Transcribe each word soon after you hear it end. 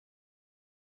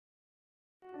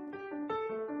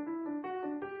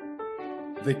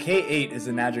The K8 is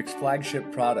Enagic's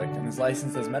flagship product and is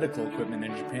licensed as medical equipment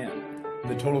in Japan.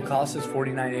 The total cost is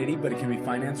 $49.80, but it can be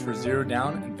financed for $0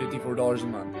 down and $54 a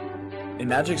month.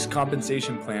 Enagic's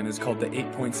compensation plan is called the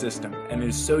 8-point system, and it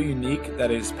is so unique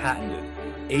that it is patented.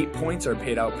 8 points are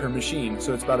paid out per machine,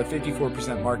 so it's about a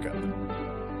 54% markup.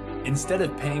 Instead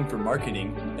of paying for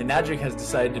marketing, Enagic has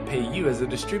decided to pay you as a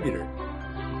distributor.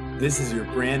 This is your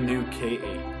brand new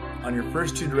K8. On your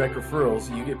first 2 direct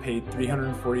referrals, you get paid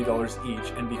 $340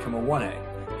 each and become a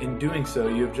 1A. In doing so,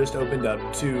 you have just opened up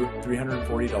 2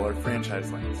 $340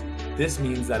 franchise lanes. This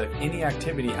means that if any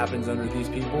activity happens under these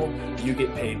people, you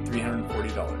get paid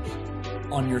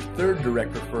 $340. On your 3rd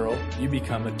direct referral, you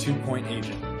become a 2-point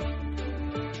agent.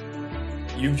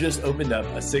 You've just opened up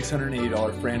a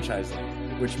 $680 franchise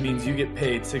lane, which means you get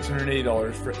paid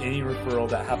 $680 for any referral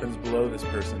that happens below this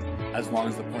person, as long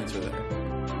as the points are there.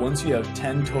 Once you have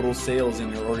 10 total sales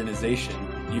in your organization,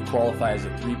 you qualify as a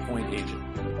 3-point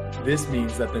agent. This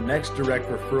means that the next direct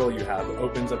referral you have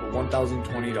opens up a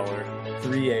 $1,020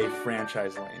 3A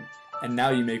franchise lane, and now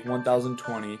you make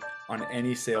 $1,020 on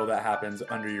any sale that happens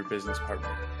under your business partner.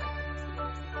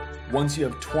 Once you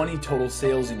have 20 total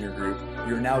sales in your group,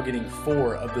 you're now getting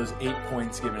 4 of those 8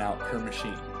 points given out per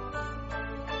machine.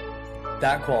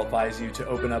 That qualifies you to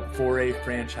open up 4A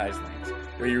franchise lanes,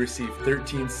 where you receive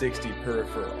 $13.60 per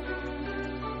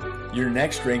referral. Your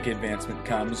next rank advancement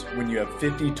comes when you have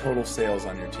 50 total sales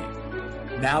on your team.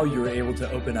 Now you're able to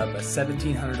open up a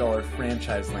 $1,700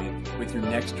 franchise lane with your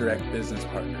next direct business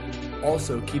partner.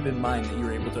 Also, keep in mind that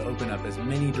you're able to open up as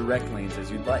many direct lanes as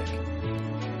you'd like.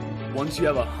 Once you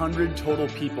have 100 total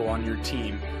people on your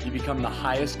team, you become the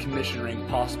highest commission rank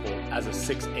possible as a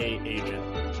 6A agent.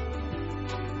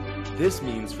 This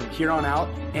means from here on out,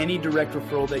 any direct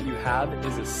referral that you have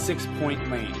is a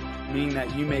 6-point lane, meaning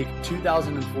that you make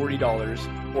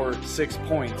 $2,040 or 6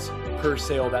 points per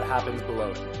sale that happens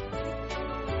below it.